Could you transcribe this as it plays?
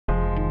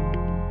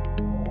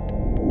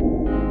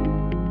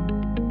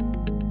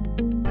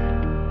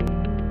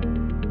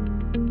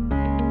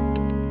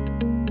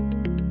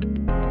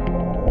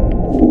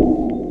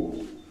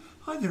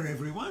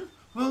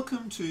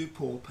to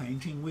Pour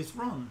Painting with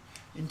Ron.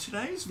 In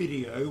today's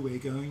video we're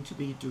going to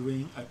be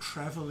doing a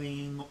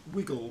travelling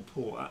wiggle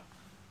pour.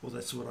 Well,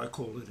 that's what I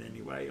call it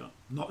anyway. I'm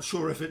not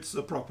sure if it's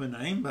the proper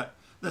name, but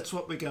that's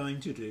what we're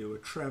going to do, a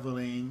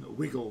travelling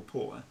wiggle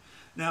pour.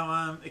 Now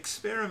I'm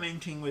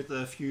experimenting with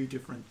a few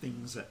different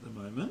things at the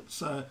moment,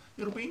 so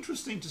it'll be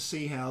interesting to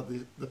see how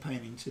the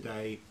painting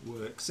today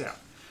works out.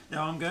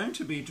 Now I'm going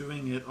to be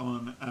doing it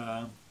on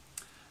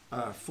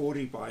a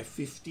 40 by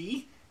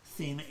 50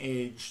 thin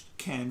edged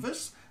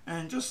canvas,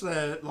 and just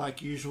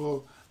like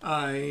usual,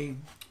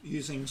 I'm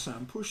using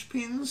some push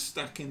pins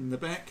stuck in the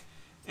back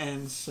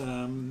and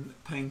some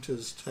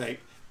painter's tape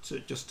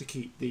just to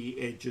keep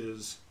the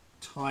edges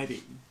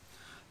tidy.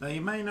 Now you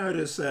may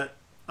notice that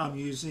I'm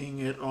using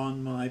it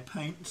on my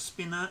paint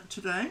spinner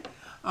today.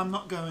 I'm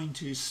not going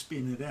to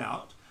spin it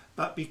out,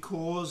 but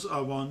because I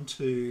want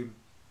to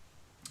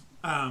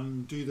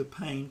do the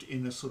paint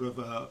in a sort of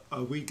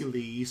a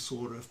wiggly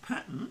sort of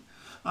pattern,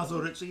 I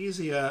thought it's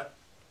easier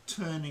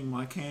turning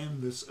my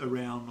canvas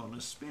around on a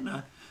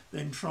spinner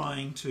than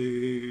trying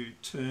to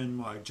turn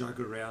my jug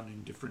around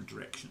in different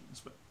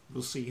directions, but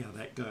we'll see how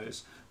that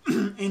goes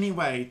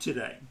anyway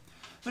today.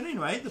 But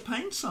anyway, the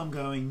paints I'm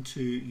going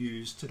to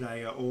use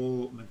today are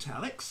all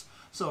metallics,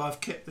 so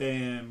I've kept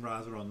them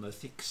rather on the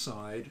thick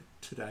side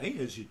today,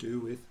 as you do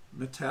with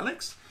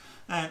metallics.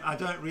 And I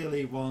don't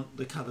really want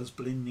the colours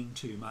blending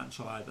too much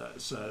either,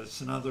 so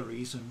it's another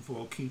reason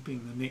for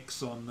keeping the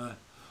mix on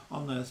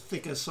the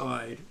thicker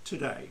side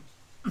today.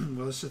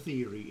 Well, it's a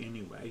theory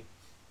anyway.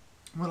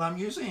 Well, I'm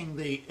using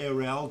the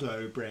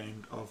Eraldo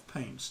brand of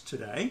paints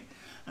today,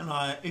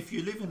 and if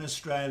you live in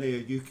Australia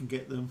you can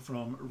get them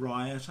from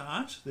Riot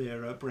Art.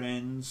 They're a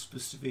brand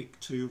specific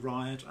to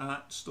Riot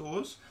Art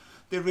stores.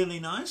 They're really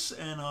nice,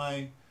 and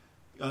I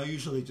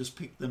usually just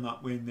pick them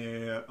up when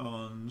they're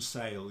on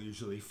sale,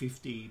 usually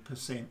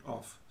 50%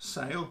 off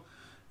sale,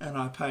 and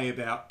I pay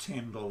about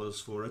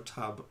 $10 for a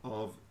tub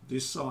of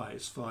this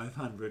size,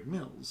 500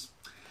 mils.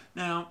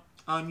 Now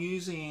I'm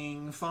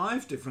using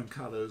 5 different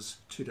colours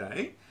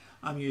today.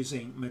 I'm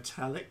using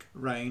metallic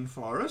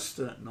rainforest,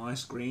 a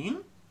nice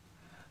green,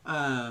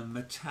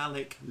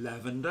 metallic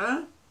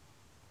lavender,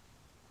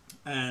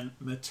 and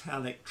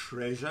metallic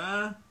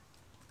treasure.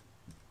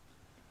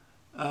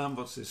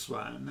 What's this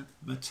one?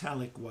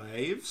 Metallic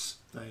waves.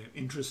 They're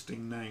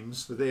interesting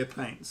names for their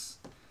paints.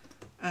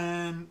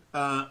 And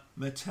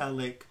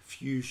metallic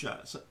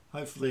fuchsia. So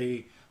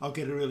hopefully I'll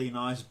get a really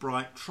nice,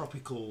 bright,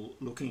 tropical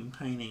looking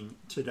painting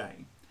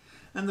today.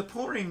 And the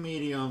pouring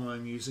medium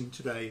I'm using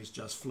today is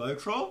just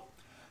Floetrol,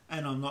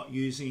 and I'm not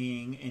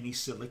using any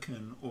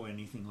silicone or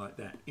anything like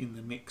that in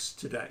the mix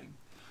today.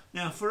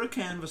 Now for a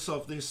canvas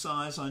of this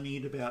size I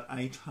need about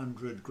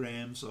 800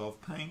 grams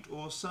of paint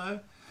or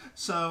so.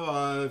 So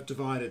I've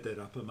divided that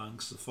up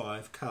amongst the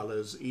 5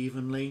 colours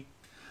evenly.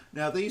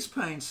 Now these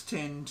paints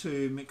tend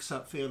to mix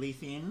up fairly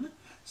thin,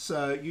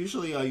 so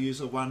usually I use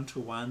a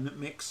 1-to-1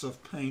 mix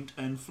of paint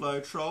and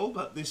Floetrol,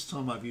 but this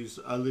time I've used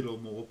a little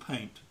more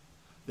paint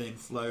than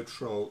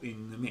Floetrol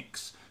in the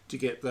mix to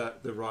get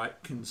the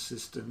right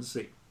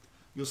consistency.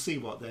 You'll see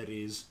what that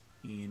is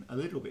in a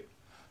little bit.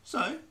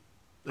 So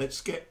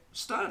let's get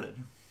started.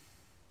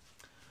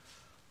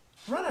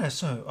 Righto,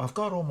 so I've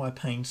got all my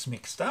paints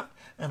mixed up,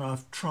 and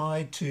I've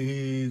tried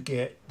to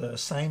get the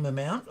same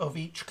amount of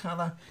each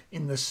colour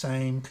in the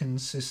same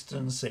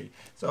consistency.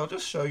 So I'll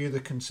just show you the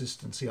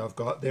consistency I've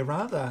got. They're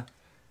rather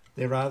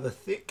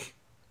thick.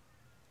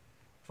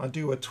 If I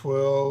do a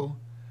twirl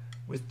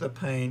with the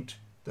paint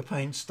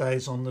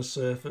stays on the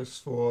surface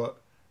for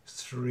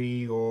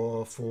 3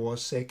 or 4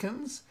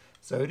 seconds.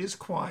 So it is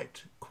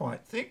quite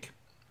thick.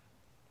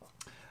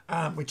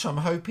 Which I'm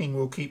hoping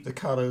will keep the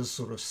colours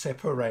sort of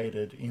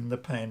separated in the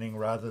painting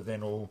rather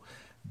than all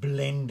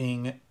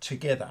blending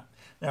together.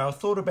 Now I've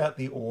thought about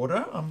the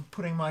order I'm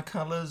putting my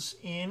colours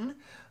in,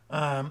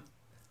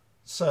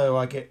 so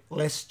I get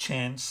less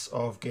chance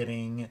of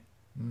getting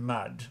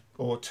mud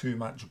or too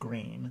much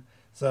green.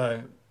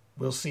 So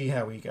we'll see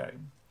how we go.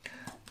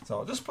 So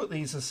I'll just put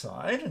these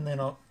aside, and then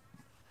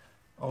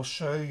I'll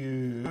show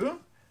you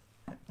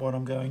what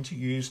I'm going to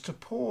use to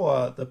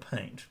pour the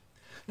paint.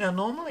 Now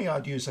normally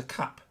I'd use a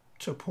cup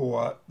to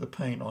pour the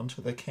paint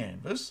onto the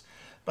canvas,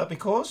 but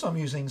because I'm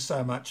using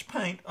so much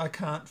paint I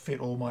can't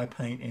fit all my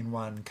paint in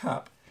 1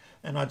 cup,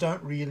 and I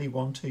don't really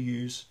want to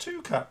use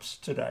 2 cups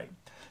today.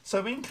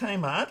 So in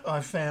Kmart I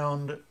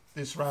found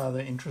this rather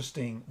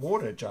interesting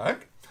water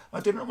jug. I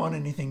didn't want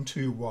anything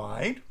too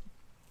wide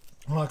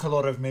like a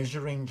lot of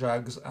measuring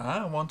jugs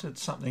are. I wanted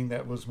something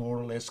that was more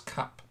or less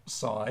cup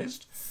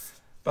sized,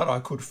 but I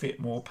could fit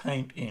more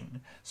paint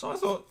in. So I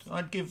thought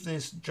I'd give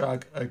this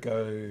jug a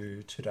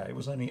go today. It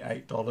was only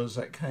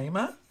 $8 at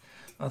Kmart.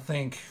 I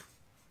think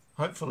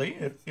hopefully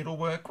it'll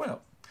work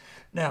well.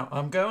 Now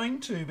I'm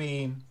going to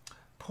be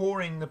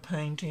pouring the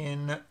paint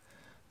in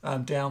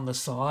down the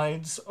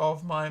sides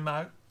of my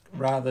mug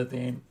rather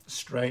than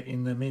straight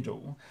in the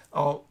middle.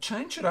 I'll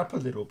change it up a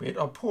little bit.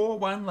 I'll pour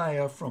 1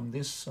 layer from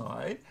this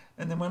side,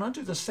 and then when I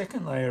do the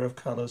second layer of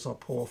colours I'll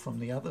pour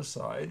from the other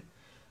side,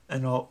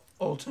 and I'll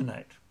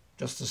alternate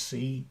just to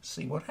see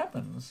what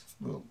happens.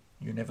 Well,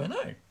 you never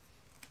know.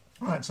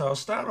 All right, so I'll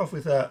start off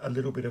with a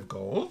little bit of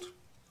gold.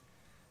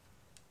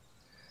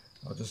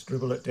 I'll just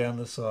dribble it down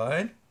the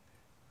side.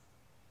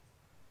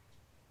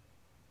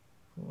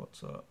 Oh,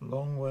 it's a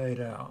long way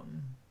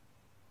down.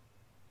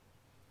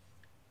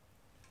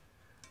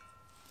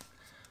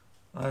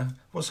 I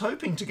was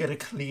hoping to get a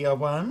clear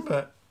one,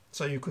 but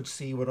so you could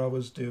see what I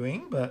was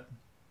doing, but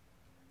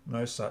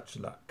no such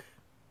luck.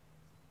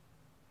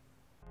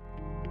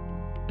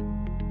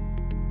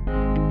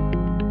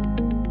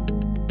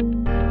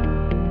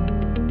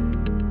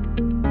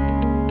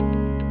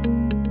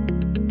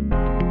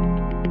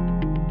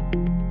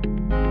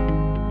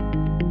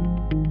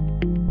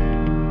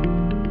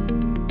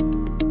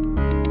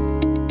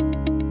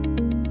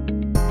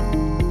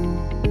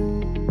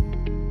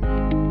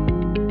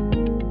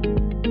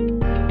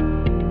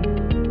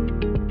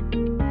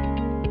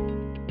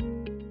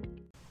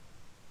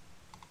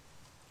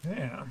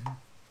 Yeah, I'll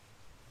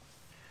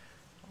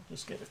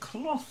just get a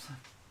cloth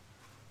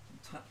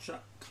and touch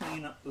up,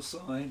 clean up the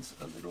sides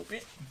a little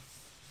bit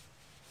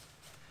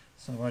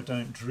so I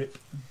don't drip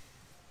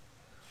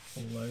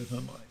all over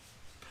my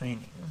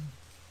painting.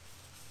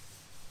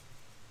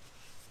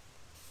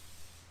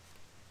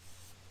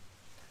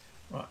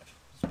 Right,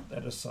 let's put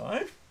that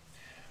aside.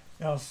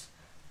 Now,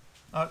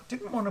 I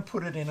didn't want to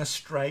put it in a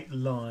straight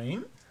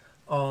line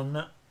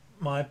on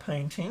my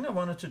painting. I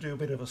wanted to do a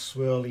bit of a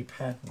swirly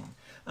pattern,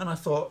 and I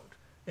thought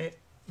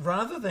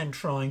rather than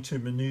trying to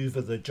maneuver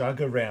the jug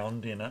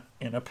around in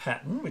a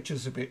pattern, which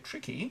is a bit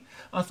tricky,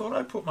 I thought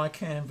I'd put my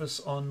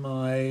canvas on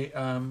my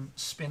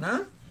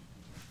spinner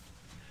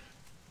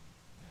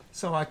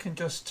so I can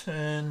just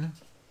turn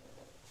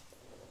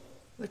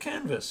the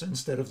canvas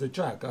instead of the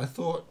jug. I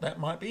thought that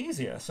might be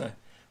easier, so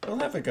we'll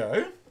have a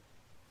go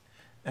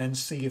and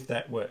see if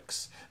that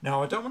works.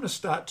 Now, I don't want to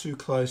start too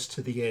close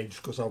to the edge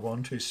because I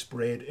want to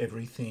spread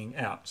everything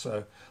out.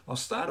 So I'll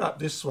start up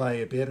this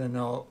way a bit and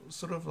I'll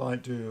sort of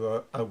like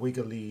do a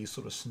wiggly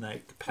sort of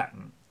snake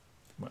pattern.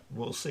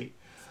 We'll see.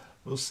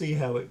 We'll see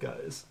how it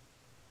goes.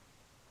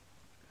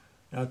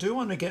 Now, I do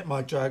want to get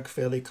my jug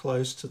fairly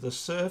close to the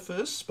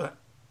surface, but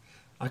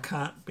I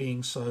can't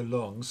being so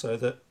long, so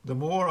that the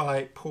more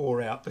I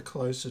pour out, the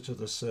closer to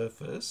the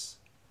surface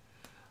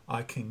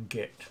I can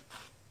get.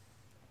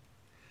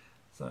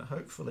 So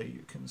hopefully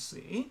you can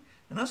see.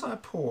 And as I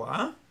pour,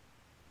 I'll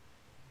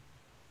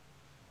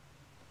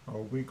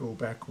wiggle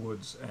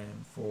backwards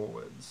and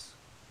forwards.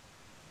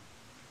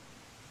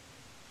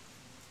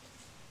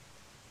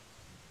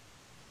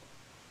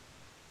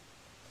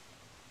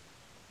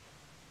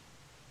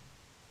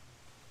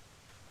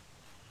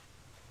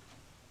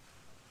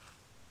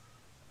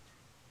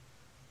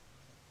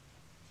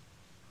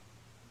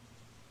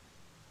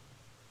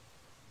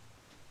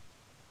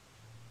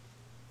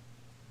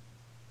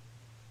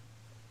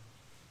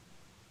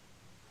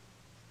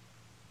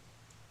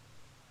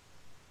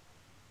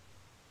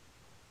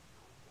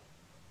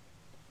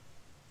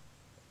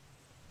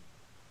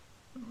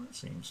 That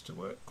seems to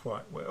work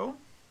quite well.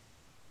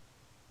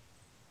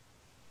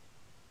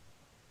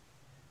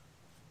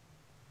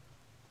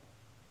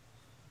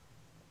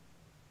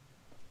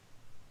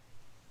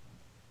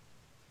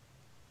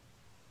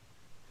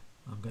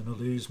 I'm going to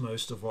lose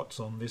most of what's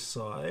on this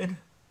side.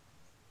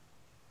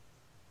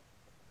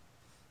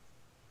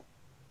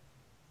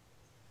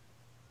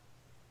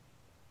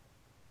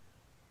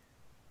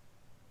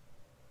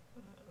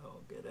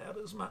 I'll get out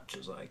as much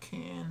as I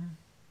can.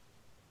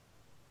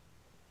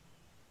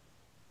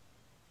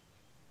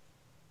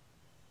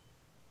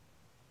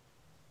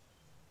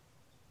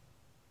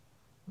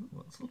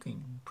 Well, it's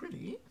looking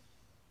pretty.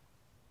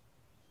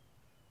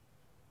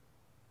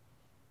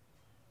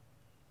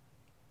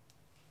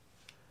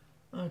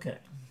 Okay.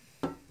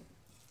 I'll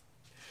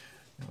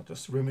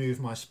just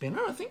remove my spinner.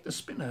 I think the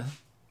spinner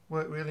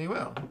worked really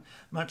well.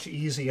 Much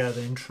easier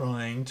than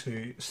trying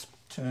to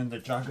turn the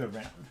jug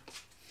around.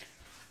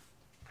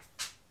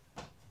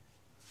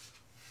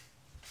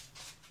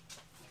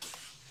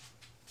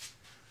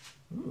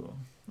 Ooh,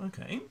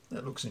 okay,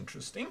 that looks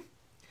interesting.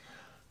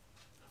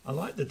 I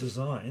like the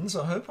designs.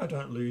 I hope I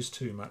don't lose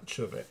too much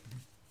of it.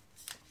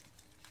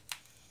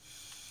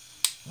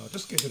 I'll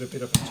just give it a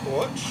bit of a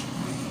torch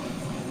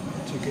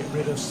to get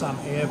rid of some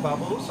air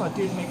bubbles. I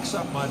did mix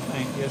up my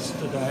paint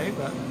yesterday,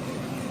 but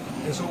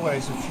there's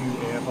always a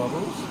few air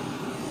bubbles.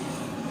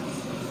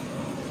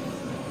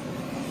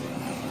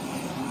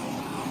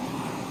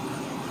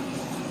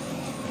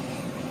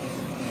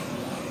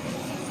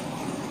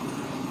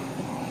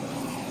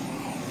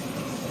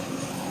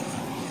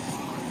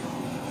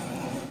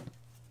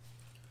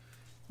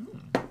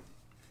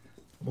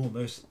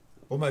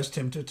 Almost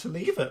tempted to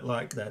leave it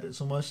like that. It's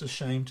almost a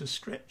shame to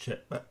stretch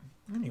it, but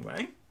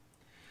anyway,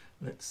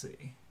 let's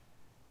see.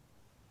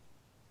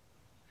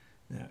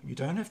 Now, you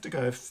don't have to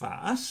go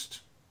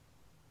fast.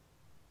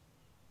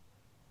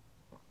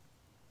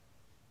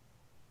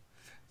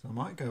 So I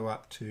might go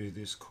up to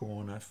this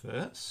corner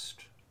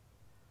first.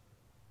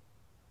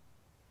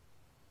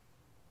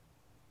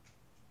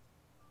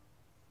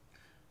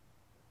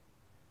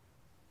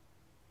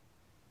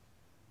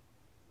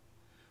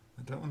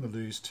 I don't want to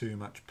lose too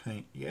much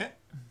paint yet.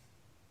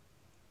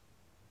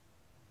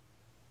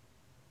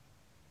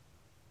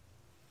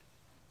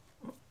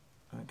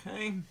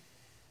 Okay,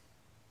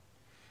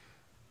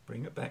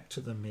 bring it back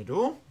to the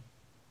middle.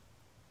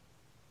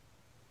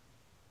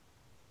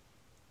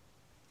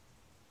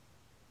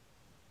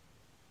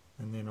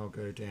 And then I'll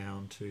go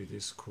down to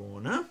this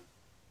corner.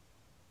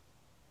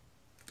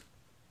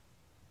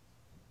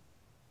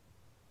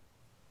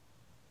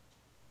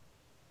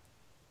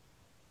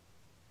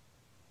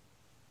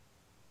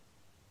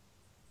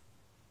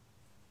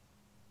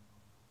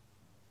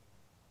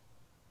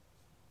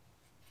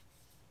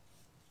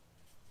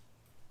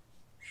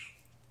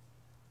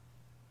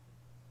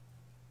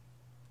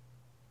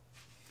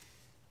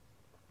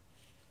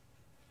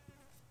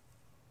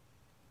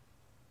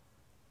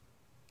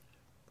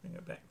 Bring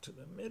it back to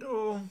the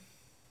middle.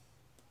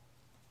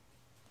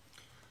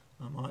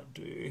 I might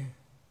do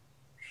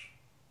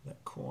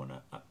that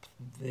corner up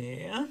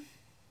there.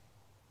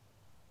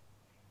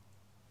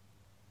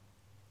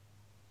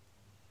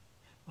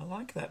 I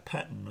like that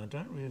pattern. I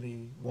don't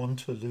really want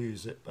to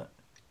lose it, but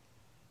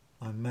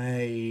I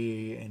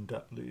may end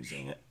up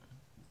losing it.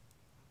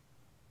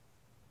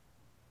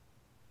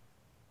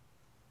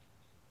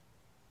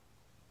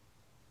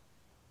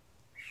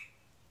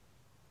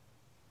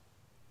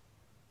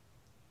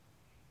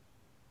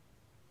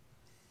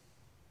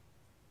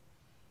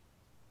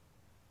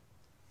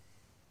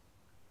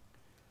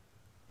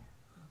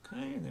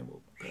 Okay, and then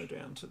we'll go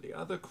down to the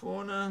other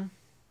corner.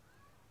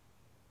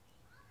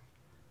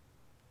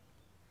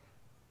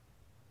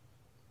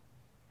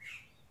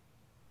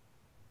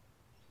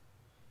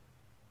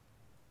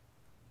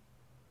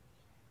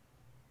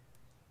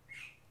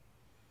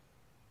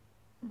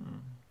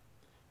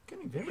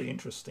 Getting very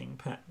interesting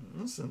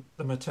patterns, and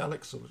the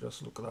metallics will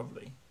just look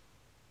lovely.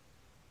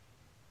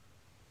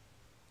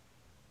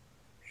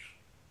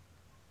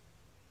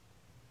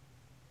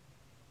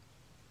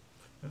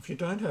 If you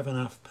don't have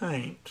enough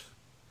paint,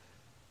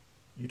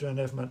 you don't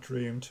have much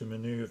room to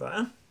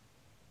maneuver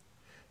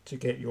to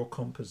get your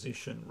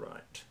composition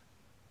right.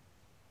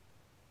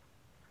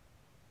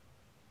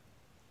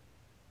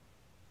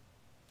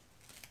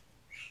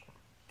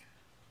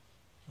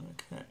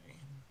 Okay.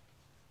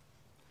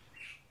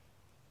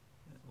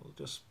 We'll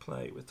just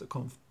play with the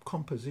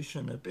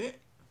composition a bit.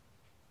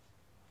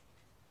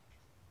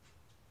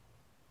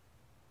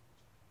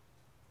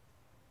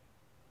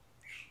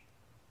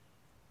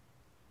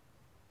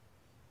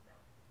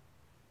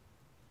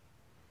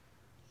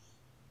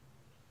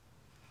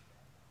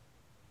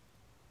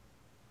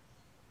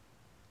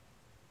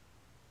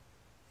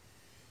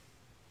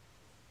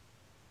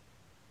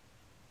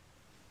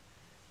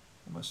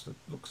 Almost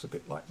looks a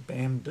bit like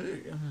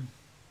bamboo.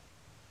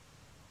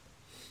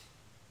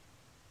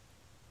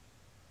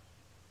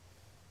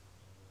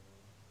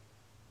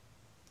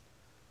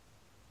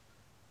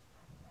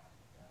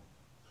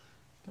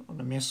 Don't want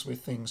to mess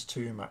with things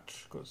too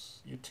much because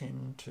you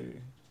tend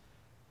to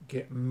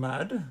get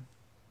mud.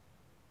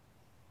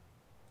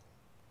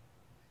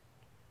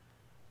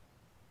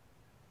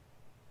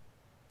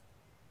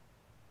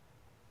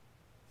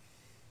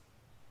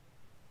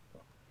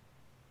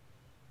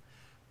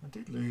 I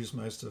did lose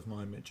most of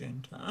my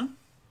magenta.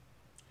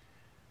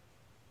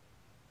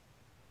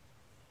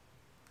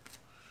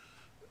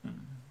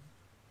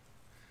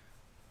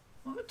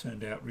 Well, it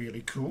turned out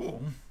really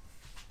cool.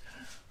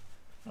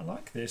 I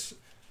like this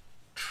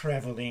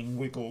travelling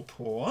wiggle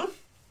paw.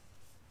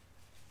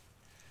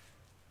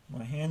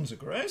 My hands are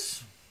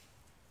gross.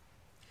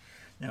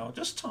 Now I'll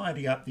just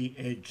tidy up the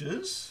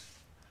edges.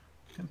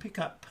 I can pick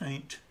up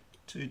paint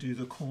to do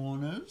the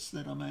corners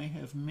that I may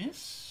have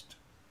missed.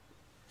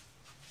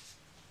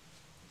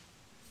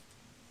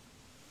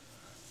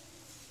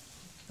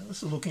 Now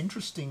this will look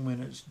interesting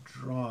when it's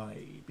dry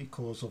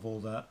because of all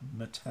the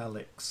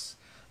metallics.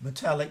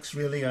 Metallics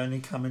really only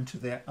come into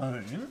their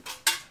own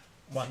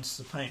once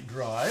the paint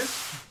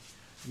dries.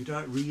 You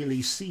don't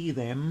really see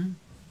them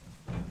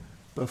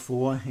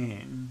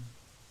beforehand.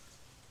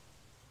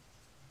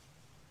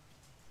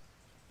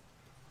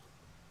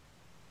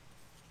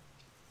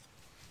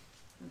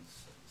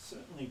 It's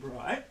certainly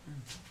bright,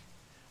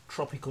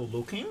 tropical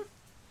looking.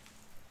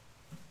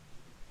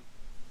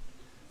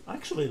 I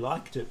actually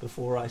liked it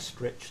before I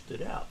stretched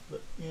it out,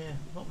 but yeah,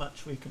 not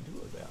much we can do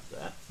about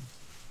that.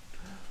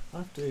 I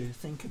have to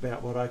think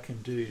about what I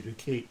can do to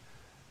keep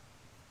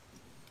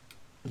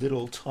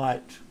little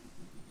tight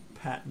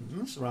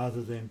patterns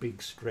rather than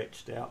big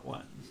stretched out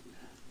ones,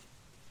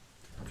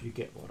 if you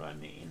get what I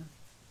mean.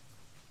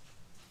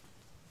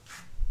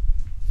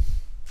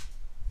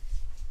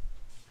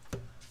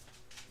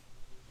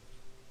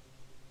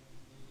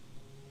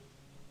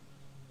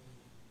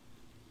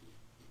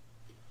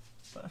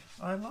 But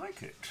I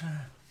like it.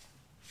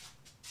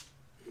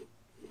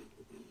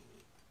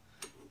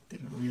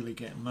 Didn't really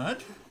get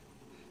mud,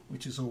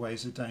 which is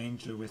always a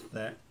danger with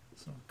that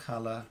sort of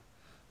colour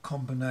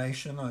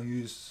combination. I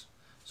use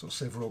sort of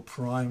several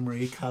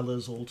primary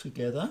colours all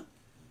together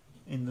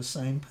in the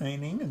same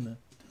painting, and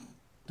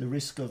the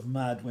risk of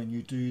mud when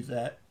you do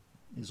that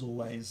is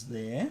always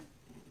there.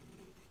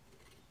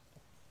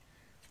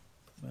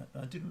 but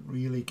I didn't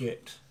really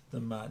get the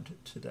mud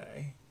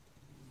today.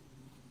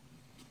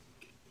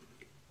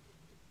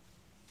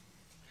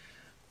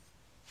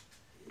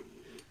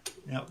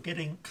 Now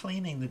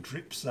cleaning the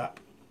drips up,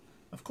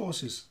 of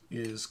course,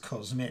 is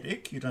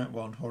cosmetic. You don't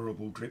want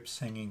horrible drips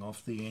hanging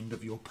off the end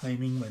of your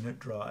painting when it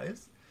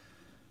dries.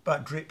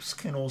 But drips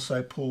can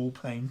also pull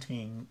paint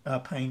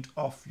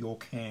off your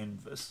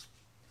canvas.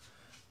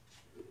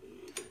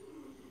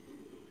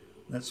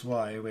 That's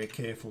why we're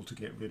careful to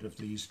get rid of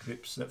these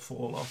drips that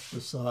fall off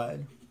the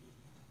side.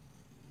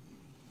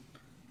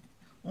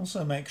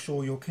 Also make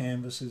sure your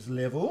canvas is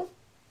level.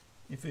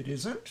 If it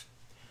isn't,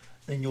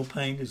 then your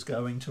paint is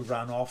going to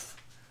run off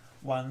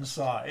one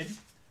side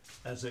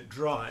as it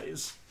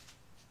dries.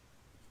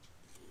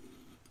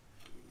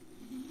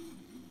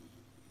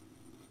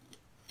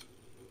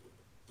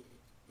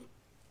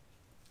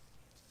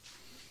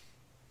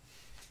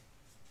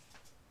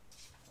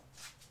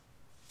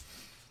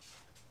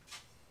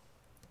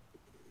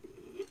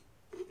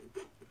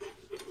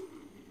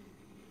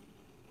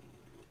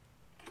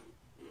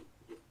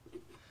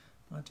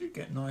 I do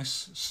get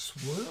nice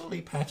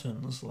swirly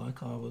patterns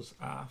like I was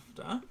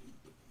after.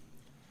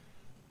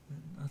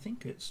 I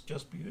think it's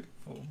just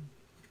beautiful,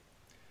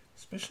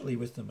 especially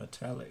with the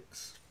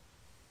metallics.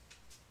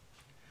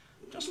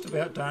 Just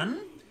about done,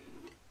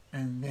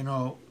 and then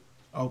I'll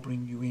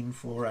bring you in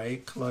for a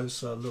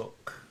closer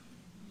look.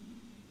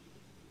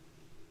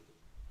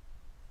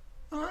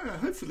 Alright,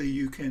 hopefully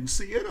you can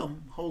see it.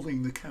 I'm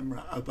holding the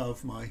camera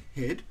above my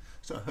head,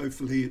 so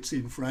hopefully it's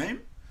in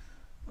frame.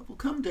 I will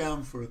come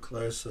down for a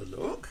closer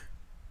look.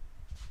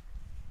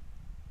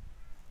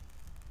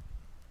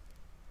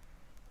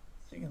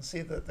 So you can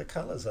see that the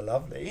colours are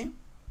lovely. I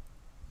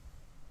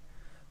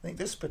think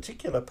this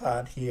particular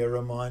part here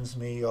reminds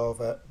me of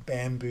a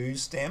bamboo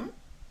stem.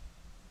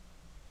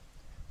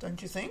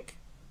 Don't you think?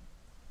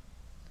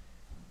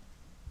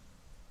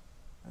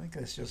 I think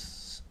that's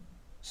just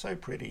so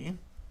pretty.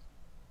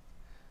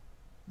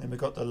 Then we've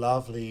got the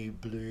lovely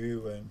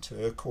blue and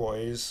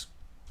turquoise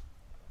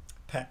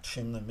patch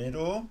in the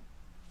middle,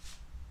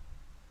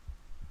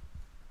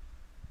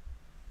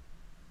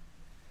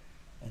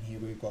 and here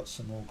we've got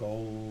some more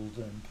gold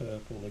and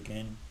purple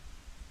again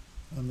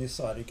on this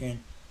side,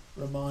 again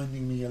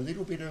reminding me a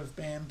little bit of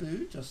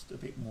bamboo, just a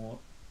bit more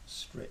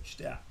stretched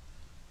out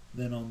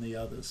than on the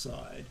other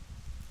side.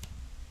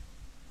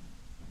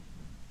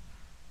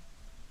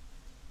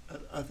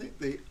 I think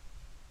the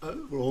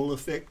overall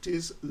effect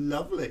is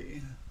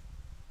lovely.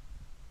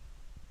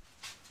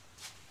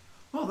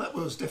 Well, that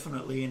was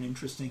definitely an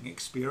interesting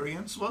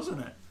experience, wasn't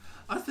it?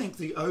 I think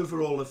the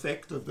overall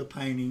effect of the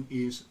painting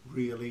is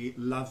really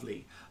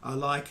lovely. I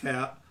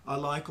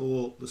like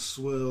all the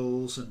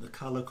swirls and the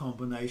colour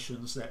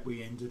combinations that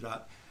we ended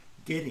up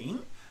getting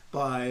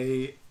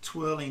by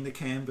twirling the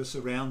canvas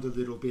around a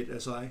little bit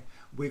as I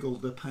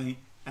wiggled the paint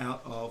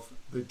out of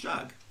the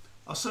jug.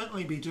 I'll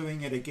certainly be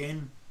doing it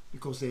again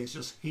because there's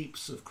just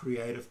heaps of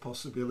creative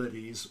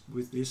possibilities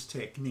with this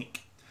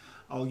technique.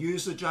 I'll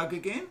use the jug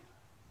again.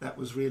 That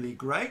was really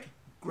great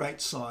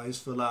size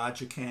for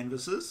larger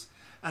canvases,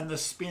 and the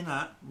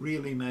spinner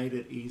really made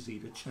it easy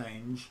to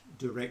change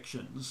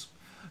directions.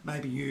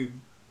 Maybe you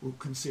will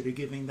consider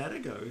giving that a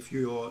go if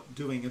you're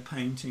doing a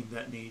painting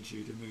that needs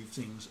you to move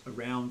things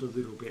around a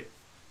little bit.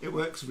 It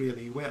works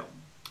really well.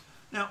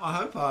 Now I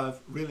hope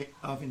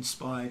I've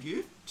inspired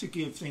you to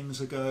give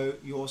things a go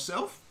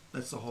yourself.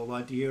 That's the whole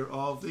idea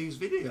of these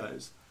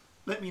videos.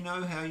 Let me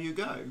know how you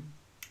go.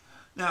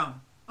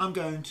 Now I'm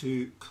going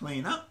to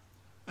clean up,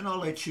 and I'll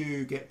let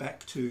you get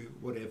back to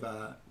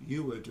whatever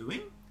you were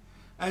doing.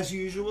 As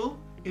usual,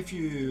 if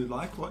you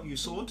like what you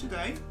saw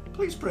today,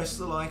 please press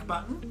the like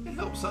button. It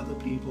helps other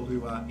people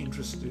who are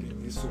interested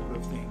in this sort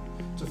of thing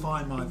to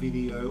find my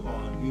video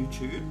on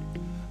YouTube.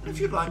 And if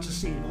you'd like to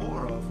see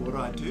more of what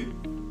I do,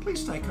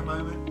 please take a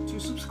moment to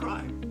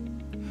subscribe.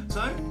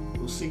 So,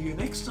 we'll see you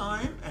next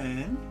time,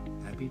 and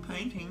happy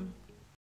painting.